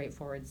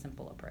straightforward,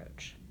 simple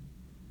approach.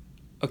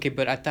 Okay,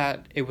 but I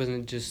thought it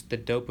wasn't just the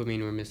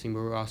dopamine we're missing, but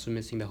we're also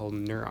missing the whole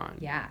neuron.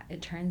 Yeah,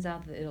 it turns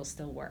out that it'll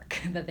still work,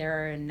 that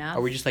there are enough...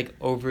 Are we just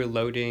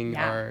overloading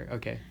our...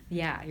 Okay.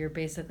 Yeah, you're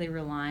basically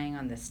relying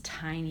on this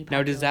tiny population.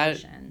 Now, does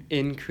that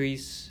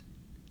increase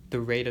the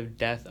rate of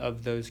death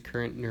of those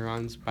current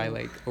neurons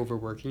by,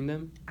 overworking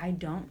them? I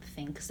don't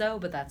think so,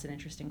 but that's an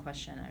interesting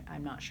question.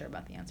 I'm not sure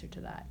about the answer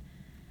to that.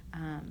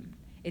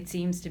 It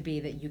seems to be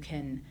that you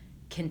can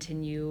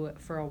continue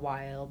for a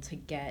while to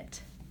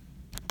get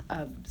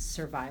a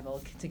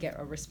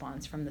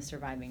response from the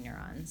surviving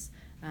neurons,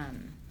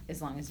 as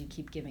long as you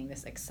keep giving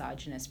this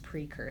exogenous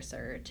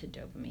precursor to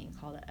dopamine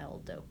called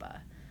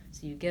L-DOPA.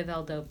 So you give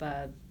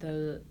L-DOPA,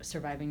 the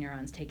surviving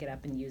neurons take it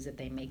up and use it,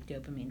 they make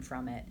dopamine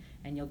from it,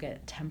 and you'll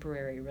get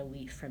temporary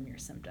relief from your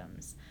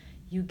symptoms.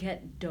 You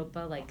get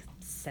DOPA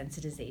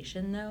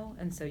sensitization though,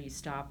 and so you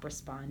stop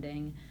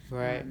responding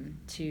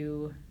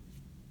to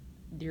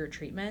your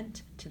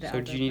treatment, to the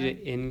L-DOPA. So do you need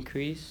to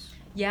increase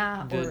the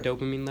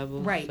dopamine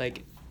levels?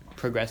 Right.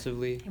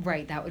 Progressively?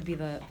 Right, that would be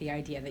the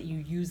idea, that you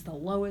use the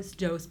lowest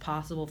dose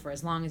possible for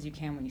as long as you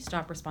can. When you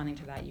stop responding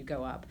to that, you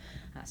go up.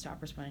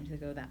 Stop responding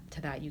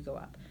to that, you go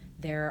up.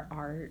 There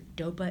are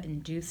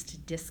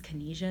DOPA-induced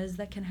dyskinesias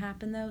that can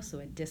happen, though. So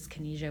a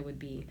dyskinesia would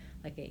be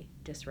like a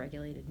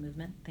dysregulated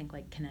movement. Think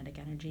like kinetic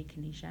energy,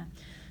 kinesia.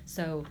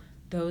 So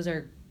those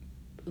are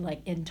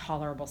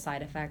intolerable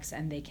side effects,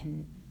 and they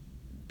can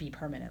be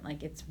permanent.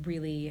 It's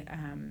really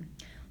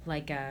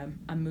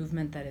a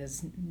movement that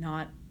is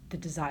not the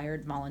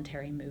desired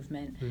voluntary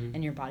movement,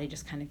 and your body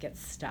just kind of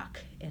gets stuck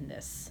in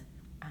this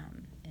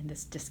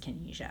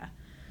dyskinesia.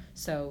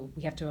 So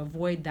we have to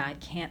avoid that.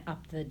 Can't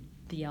up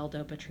the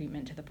L-DOPA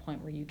treatment to the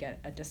point where you get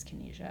a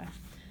dyskinesia,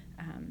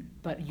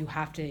 but you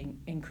have to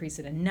increase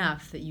it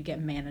enough that you get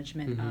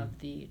management of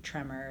the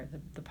tremor,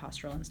 the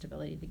postural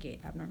instability, the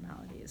gait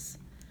abnormalities.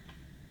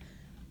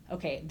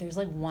 Okay, there's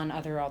one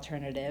other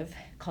alternative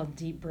called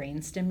deep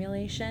brain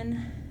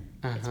stimulation.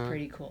 It's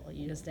pretty cool.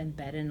 You just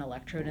embed an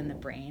electrode in the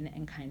brain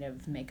and kind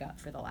of make up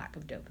for the lack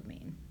of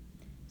dopamine.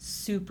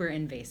 Super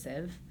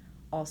invasive,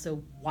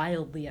 also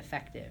wildly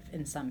effective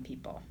in some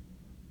people.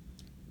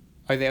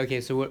 Are they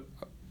okay? So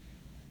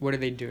what are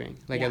they doing?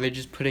 Like, Yeah. are they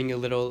just putting a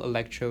little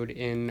electrode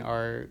in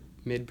our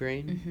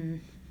midbrain? Mm-hmm.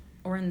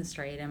 Or in the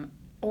striatum,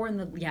 or in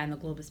the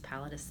globus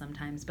pallidus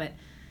sometimes. But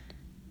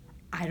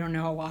I don't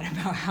know a lot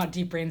about how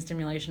deep brain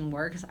stimulation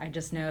works. I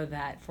just know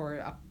that for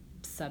a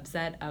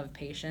subset of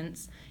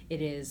patients,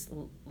 it is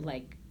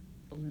like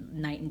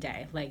night and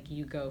day. Like,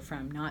 you go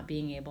from not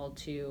being able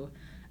to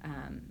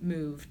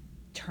move,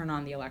 turn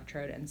on the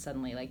electrode, and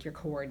suddenly, like, your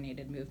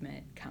coordinated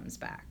movement comes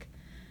back.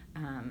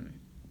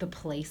 The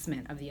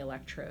placement of the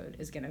electrode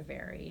is going to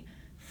vary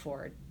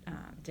for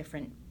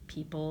different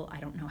people. I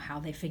don't know how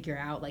they figure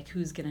out, like,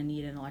 who's going to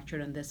need an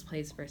electrode in this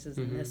place versus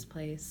in this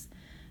place,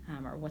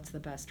 or what's the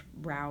best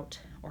route,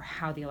 or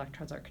how the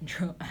electrodes are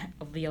controlled.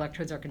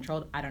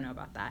 I don't know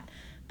about that,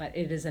 but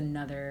it is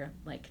another,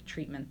 like,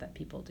 treatment that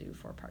people do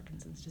for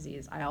Parkinson's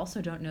disease. I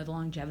also don't know the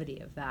longevity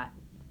of that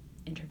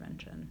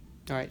intervention.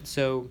 All right,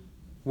 so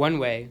one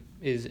way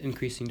is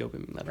increasing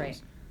dopamine levels.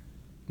 Right.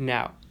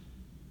 Now,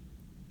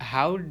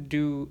 how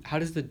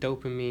does the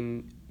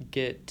dopamine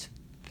get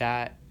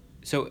that?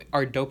 So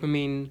are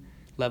dopamine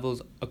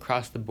levels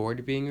across the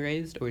board being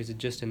raised, or is it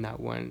just in that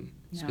one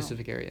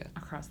specific area?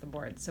 Across the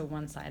board. So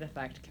one side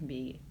effect can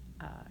be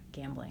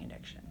gambling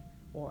addiction,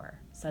 or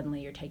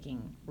suddenly you're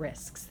taking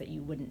risks that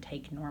you wouldn't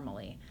take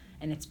normally.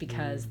 And it's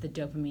because the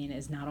dopamine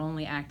is not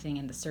only acting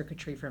in the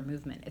circuitry for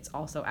movement, it's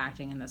also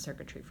acting in the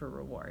circuitry for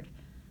reward.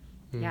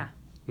 Yeah.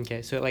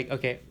 Okay, so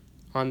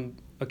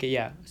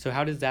so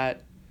how does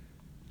that,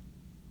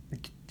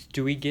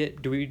 do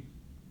we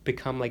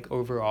become, like,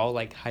 overall,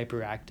 like,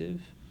 hyperactive?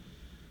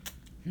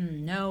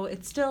 No,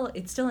 it's still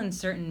in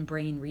certain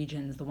brain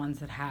regions, the ones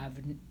that have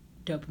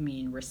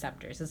dopamine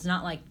receptors. It's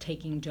not like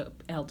taking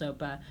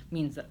L-DOPA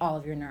means that all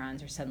of your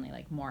neurons are suddenly,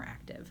 like, more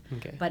active.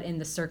 Okay. But in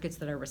the circuits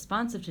that are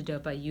responsive to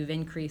DOPA, you've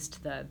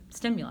increased the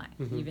stimuli.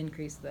 You've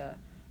increased the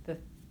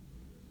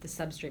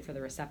substrate for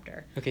the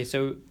receptor. Okay,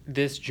 so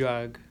this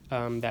drug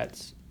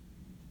that's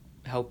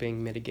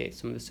helping mitigate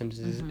some of the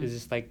symptoms, is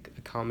this, like,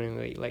 a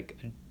commonly, like,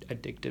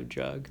 addictive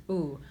drug?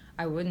 Ooh,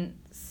 I wouldn't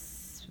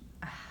say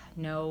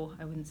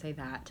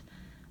that.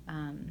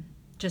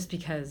 Just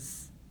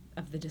because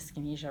of the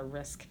dyskinesia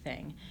risk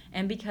thing,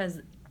 and because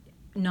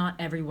not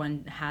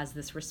everyone has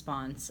this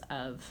response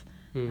of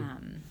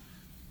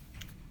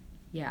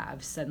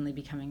of suddenly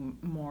becoming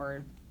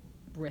more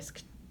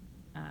risk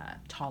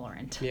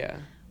tolerant. Yeah.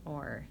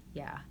 Or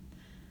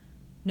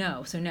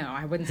no,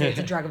 I wouldn't say it's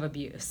a drug of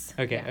abuse.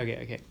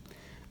 Okay.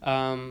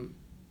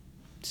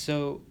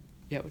 So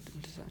what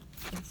is that?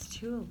 It's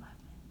 2:11.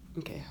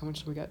 Okay, how much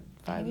have we got?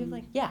 5?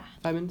 Maybe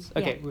 5 minutes?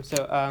 Okay, Yeah.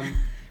 so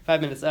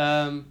 5 minutes.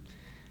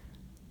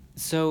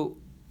 So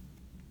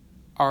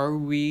are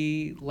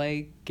we,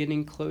 like,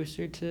 getting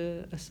closer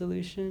to a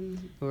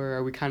solution, or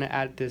are we kind of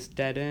at this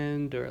dead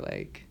end, or,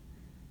 like,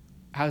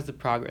 how's the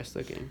progress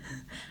looking?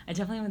 I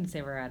definitely wouldn't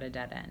say we're at a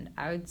dead end.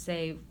 I would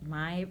say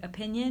my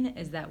opinion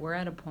is that we're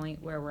at a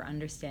point where we're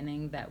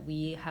understanding that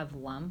we have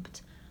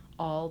lumped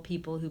all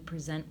people who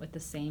present with the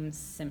same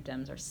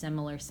symptoms or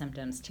similar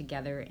symptoms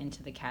together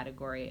into the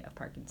category of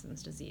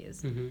Parkinson's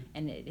disease.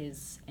 And it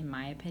is, in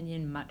my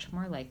opinion, much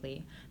more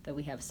likely that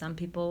we have some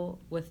people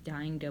with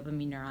dying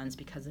dopamine neurons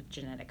because of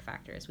genetic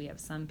factors. We have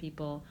some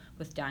people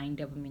with dying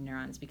dopamine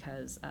neurons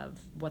because of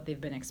what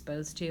they've been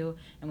exposed to,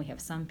 and we have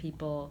some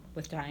people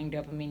with dying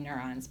dopamine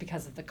neurons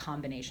because of the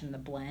combination, the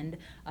blend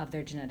of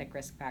their genetic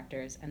risk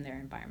factors and their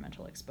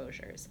environmental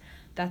exposures.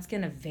 That's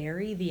going to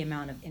vary the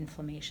amount of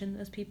inflammation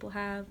those people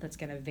have. That's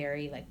going to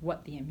vary, like,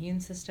 what the immune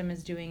system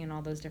is doing in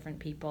all those different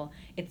people.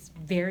 It's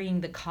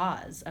varying the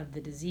cause of the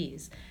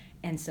disease.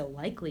 And so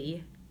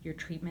likely your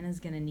treatment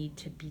is going to need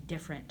to be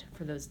different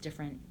for those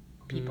different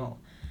people.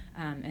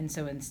 And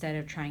so instead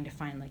of trying to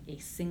find, like, a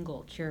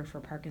single cure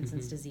for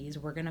Parkinson's disease,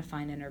 we're going to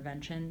find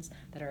interventions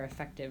that are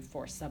effective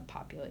for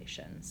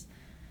subpopulations.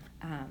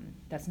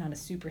 That's not a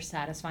super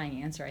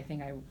satisfying answer. I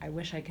think I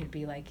wish I could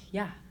be like,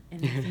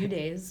 in a few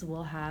days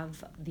we'll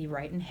have the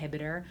right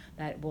inhibitor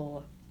that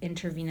will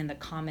intervene in the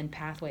common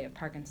pathway of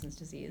Parkinson's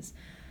disease.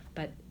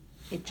 But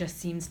it just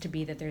seems to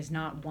be that there's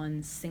not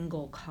one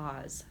single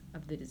cause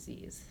of the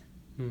disease.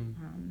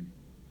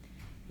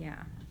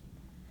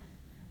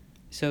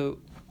 So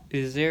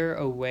is there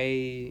a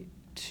way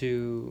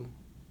to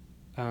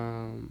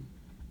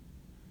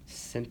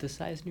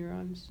synthesize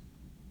neurons?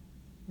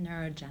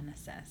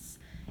 Neurogenesis.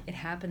 It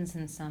happens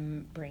in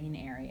some brain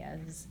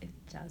areas. It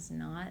does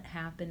not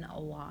happen a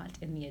lot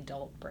in the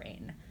adult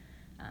brain.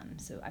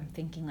 So I'm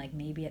thinking, like,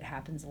 maybe it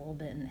happens a little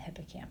bit in the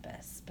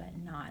hippocampus, but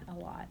not a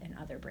lot in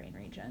other brain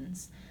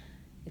regions.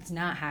 It's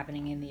not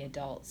happening in the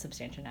adult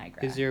substantia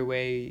nigra. Is there a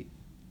way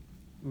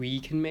we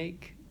can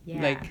make,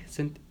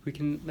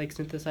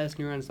 synthesize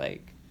neurons,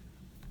 like,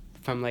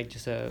 from, like,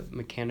 just a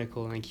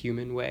mechanical, like,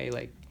 human way?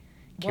 Like,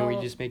 can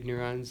we just make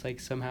neurons, like,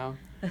 somehow?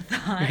 The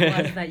thought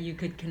was that you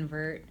could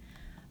convert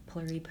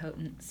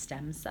pluripotent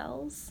stem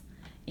cells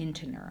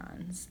into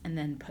neurons and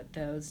then put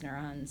those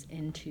neurons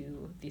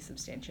into the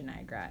substantia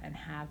nigra and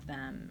have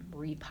them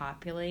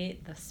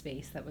repopulate the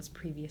space that was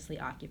previously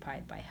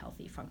occupied by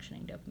healthy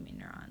functioning dopamine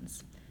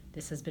neurons.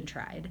 This has been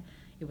tried.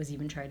 It was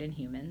even tried in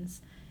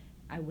humans.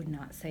 I would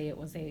not say it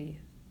was a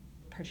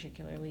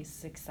particularly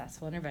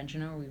successful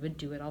intervention, or we would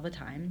do it all the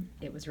time.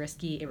 It was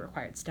risky. It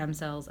required stem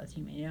cells, as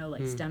you may know.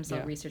 Like stem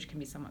cell research can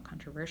be somewhat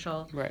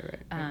controversial. Right.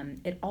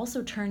 It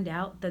also turned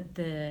out that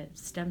the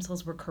stem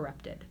cells were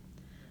corrupted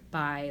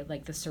by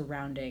like the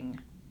surrounding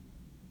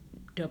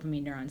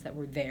dopamine neurons that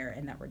were there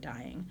and that were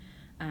dying.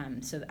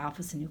 So the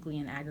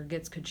alpha-synuclein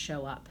aggregates could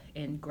show up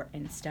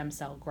in stem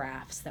cell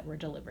grafts that were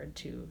delivered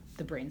to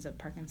the brains of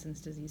Parkinson's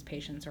disease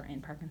patients or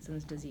in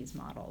Parkinson's disease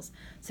models,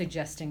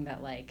 suggesting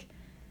that like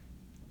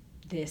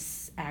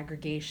this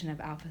aggregation of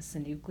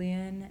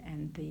alpha-synuclein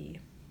and the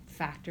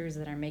factors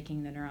that are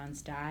making the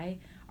neurons die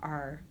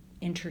are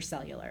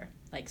intercellular,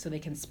 like so they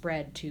can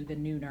spread to the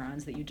new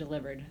neurons that you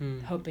delivered,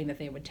 hoping that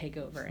they would take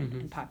over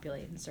and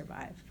populate and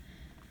survive.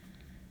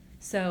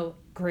 So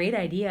great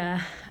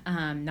idea,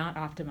 not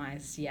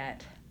optimized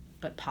yet,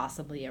 but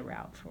possibly a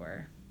route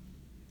for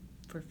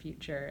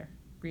future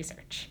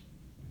research.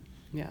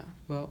 Yeah,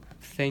 well,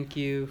 thank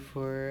you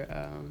for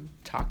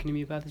talking to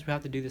me about this. We'll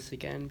have to do this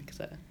again because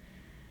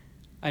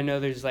I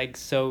know there's like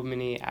so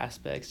many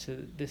aspects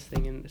to this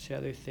thing and to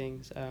other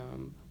things.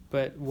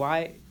 But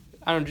why,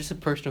 I don't know, just a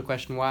personal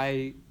question,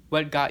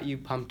 what got you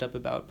pumped up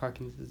about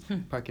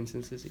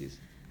Parkinson's disease?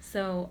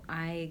 So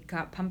I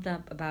got pumped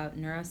up about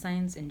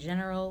neuroscience in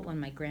general when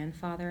my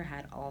grandfather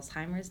had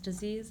Alzheimer's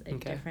disease, a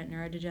different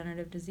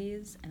neurodegenerative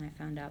disease, and I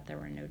found out there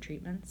were no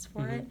treatments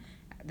for it.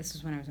 This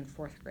was when I was in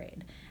 4th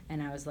grade.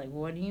 And I was like,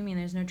 what do you mean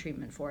there's no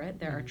treatment for it?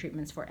 There are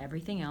treatments for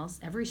everything else.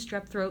 Every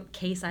strep throat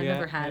case I've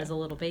ever had as a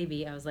little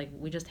baby, I was like,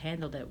 we just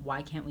handled it.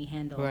 Why can't we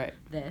handle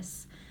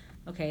this?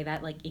 Okay,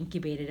 that like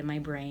incubated in my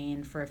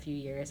brain for a few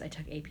years. I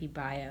took AP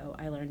Bio.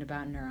 I learned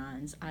about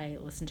neurons. I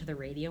listened to the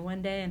radio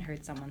one day and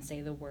heard someone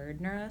say the word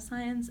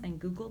neuroscience and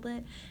Googled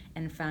it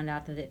and found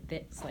out that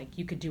it's like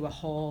you could do a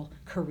whole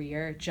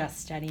career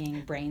just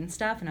studying brain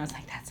stuff. And I was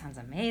like, that sounds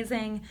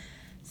amazing.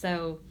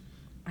 So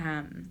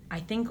I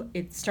think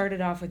it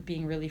started off with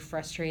being really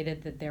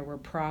frustrated that there were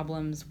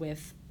problems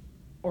with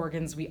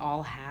organs we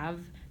all have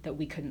that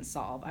we couldn't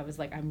solve. I was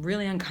like, I'm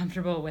really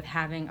uncomfortable with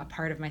having a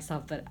part of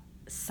myself that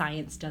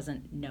science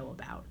doesn't know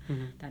about.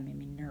 That made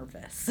me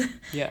nervous.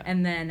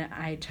 And then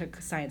I took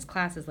science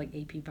classes like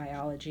AP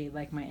Biology,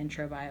 like my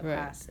intro bio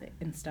class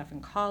and stuff in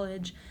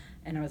college.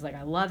 And I was like,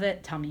 I love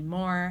it. Tell me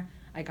more.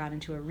 I got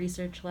into a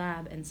research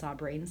lab and saw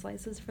brain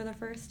slices for the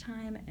first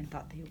time and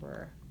thought they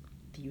were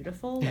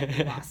beautiful.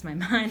 Like, lost my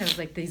mind. I was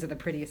like, these are the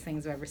prettiest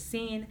things I've ever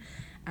seen.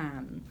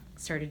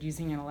 Started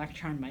using an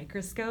electron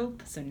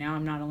microscope, so now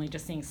I'm not only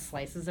just seeing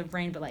slices of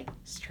brain, but like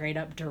straight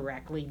up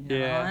directly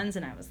neurons,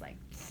 and I was like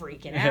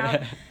freaking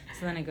out.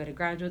 So then I go to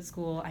graduate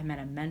school. I met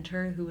a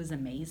mentor who was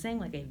amazing,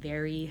 like a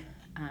very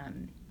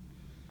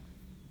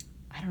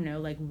I don't know,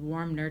 like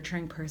warm,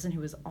 nurturing person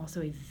who was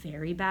also a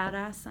very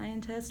badass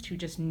scientist who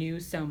just knew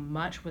so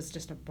much, was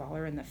just a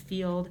baller in the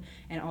field,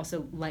 and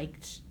also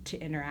liked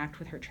to interact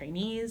with her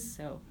trainees.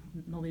 So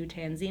Malou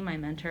Tanzi, my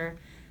mentor,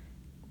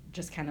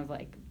 just kind of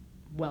like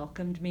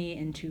welcomed me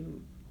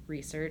into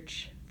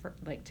research for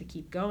like to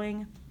keep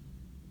going.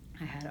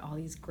 I had all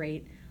these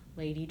great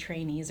lady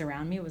trainees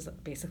around me. It was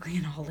basically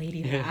an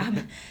all-lady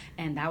lab,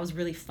 and that was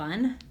really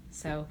fun.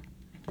 So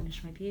I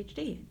finished my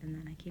PhD, and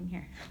then I came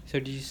here. So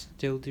do you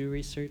still do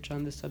research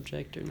on the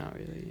subject, or not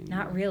really anymore?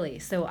 Not really.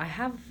 So I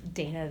have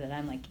data that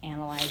I'm like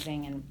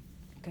analyzing and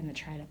going to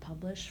try to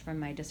publish from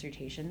my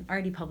dissertation.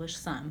 Already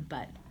published some,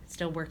 but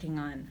still working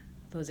on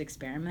those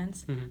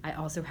experiments. I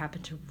also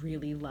happen to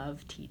really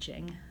love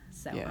teaching,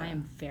 so I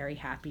am very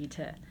happy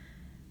to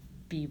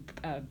be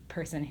a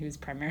person who's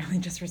primarily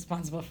just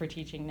responsible for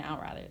teaching now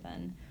rather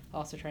than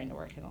also trying to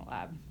work in the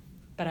lab.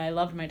 But I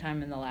loved my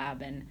time in the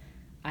lab, and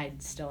I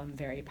still am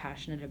very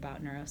passionate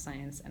about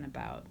neuroscience and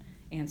about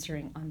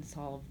answering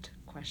unsolved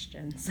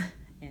questions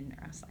in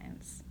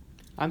neuroscience.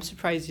 I'm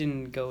surprised you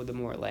didn't go the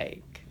more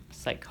like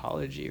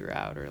psychology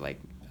route, or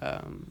like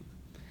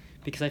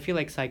because I feel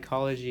like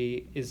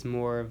psychology is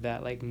more of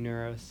that like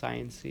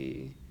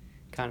neuroscience-y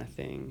kind of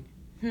thing.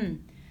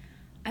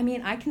 I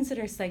mean, I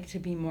consider psych to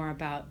be more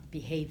about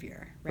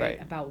behavior,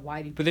 right? About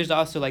why do. But there's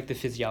also like the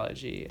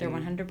physiology. There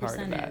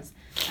 100% is.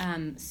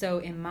 So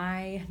in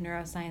my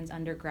neuroscience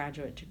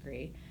undergraduate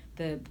degree,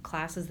 the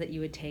classes that you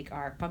would take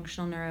are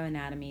functional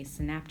neuroanatomy,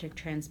 synaptic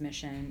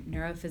transmission,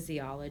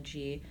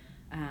 neurophysiology,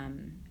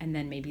 and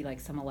then maybe like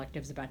some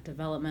electives about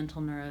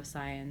developmental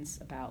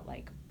neuroscience, about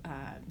like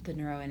the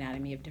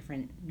neuroanatomy of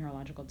different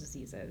neurological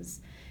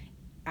diseases.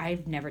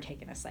 I've never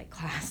taken a psych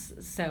class,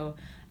 so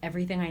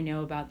everything I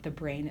know about the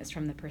brain is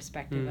from the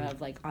perspective of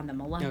like on the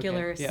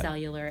molecular,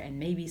 cellular, and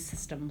maybe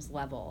systems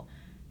level,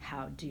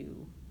 how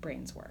do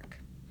brains work?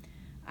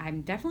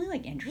 I'm definitely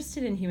like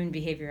interested in human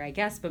behavior, I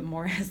guess, but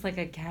more as like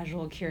a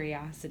casual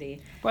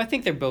curiosity. Well, I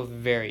think they're both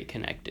very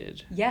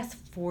connected. Yes,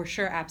 for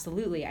sure,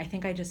 absolutely. I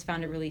think I just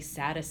found it really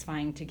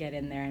satisfying to get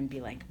in there and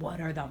be like, what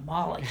are the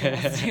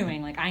molecules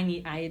doing? Like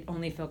I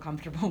only feel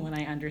comfortable when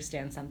I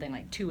understand something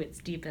like to its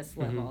deepest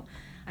level.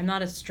 I'm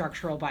not a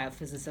structural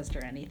biophysicist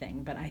or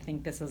anything, but I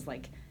think this is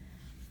like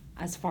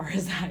as far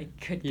as I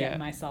could get Yeah.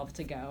 myself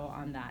to go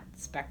on that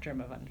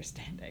spectrum of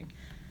understanding.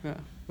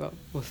 Well,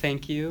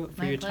 thank you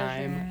for My your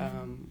pleasure.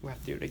 time. We'll have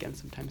to do it again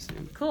sometime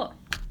soon. Cool.